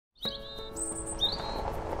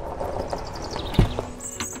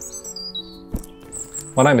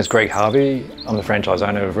My name is Harvey. I'm the franchise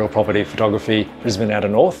owner of Real Property Photography, Brisbane Outer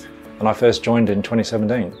North, and I first joined in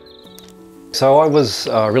 2017. So I was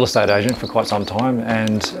a real estate agent for quite some time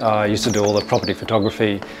and used to do all the property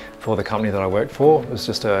photography for the company that I worked for. It was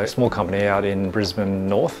just a small company out in Brisbane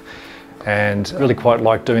North, and really quite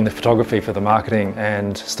liked doing the photography for the marketing,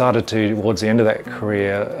 and started to, towards the end of that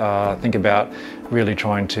career, think about really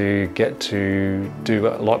trying to get to do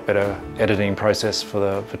a lot better editing process for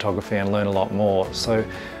the photography and learn a lot more. So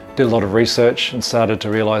did a lot of research and started to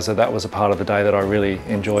realise that that was a part of the day that I really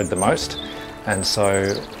enjoyed the most. And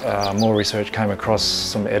so more research came across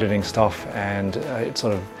some editing stuff, and it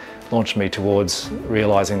sort of launched me towards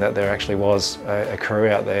realising that there actually was a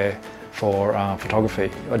career out there for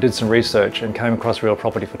photography. I did some research and came across Real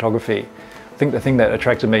Property Photography. I think the thing that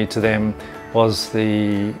attracted me to them was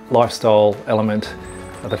the lifestyle element,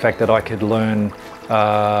 the fact that I could learn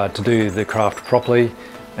to do the craft properly,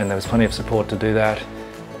 and there was plenty of support to do that.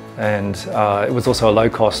 And it was also a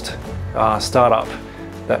low-cost startup.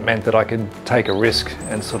 That meant that I could take a risk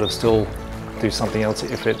and sort of still do something else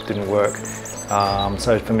if it didn't work.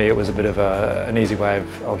 So for me it was a bit of an easy way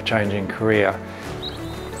of changing career.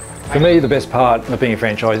 For me, the best part of being a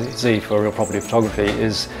franchisee for Real Property Photography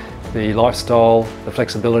is the lifestyle, the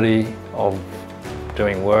flexibility of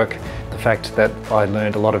doing work, the fact that I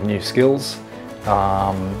learned a lot of new skills,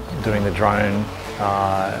 doing the drone,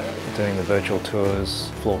 doing the virtual tours,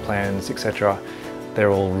 floor plans, etc.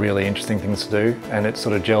 They're all really interesting things to do, and it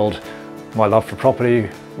sort of gelled my love for property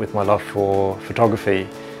with my love for photography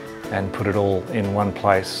and put it all in one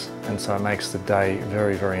place, and so it makes the day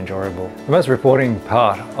very, very enjoyable. The most rewarding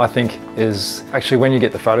part, I think, is actually when you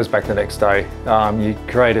get the photos back the next day. You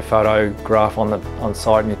create a photograph on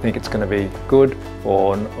site and you think it's going to be good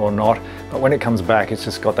or not, but when it comes back it's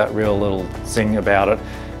just got that real little zing about it.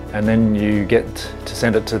 And then you get to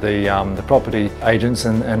send it to the property agents,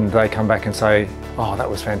 and they come back and say, oh, that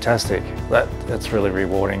was fantastic. That's really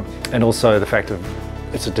rewarding. And also the fact of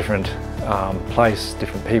it's a different place,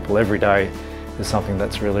 different people every day is something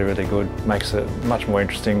that's really, really good. Makes it a much more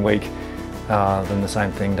interesting week than the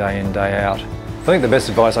same thing day in, day out. I think the best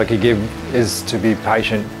advice I could give is to be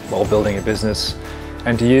patient while building a business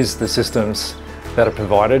and to use the systems that are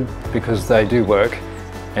provided, because they do work.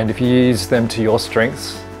 And if you use them to your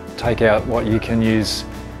strengths, take out what you can use,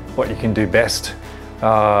 what you can do best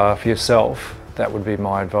for yourself, that would be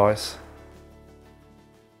my advice.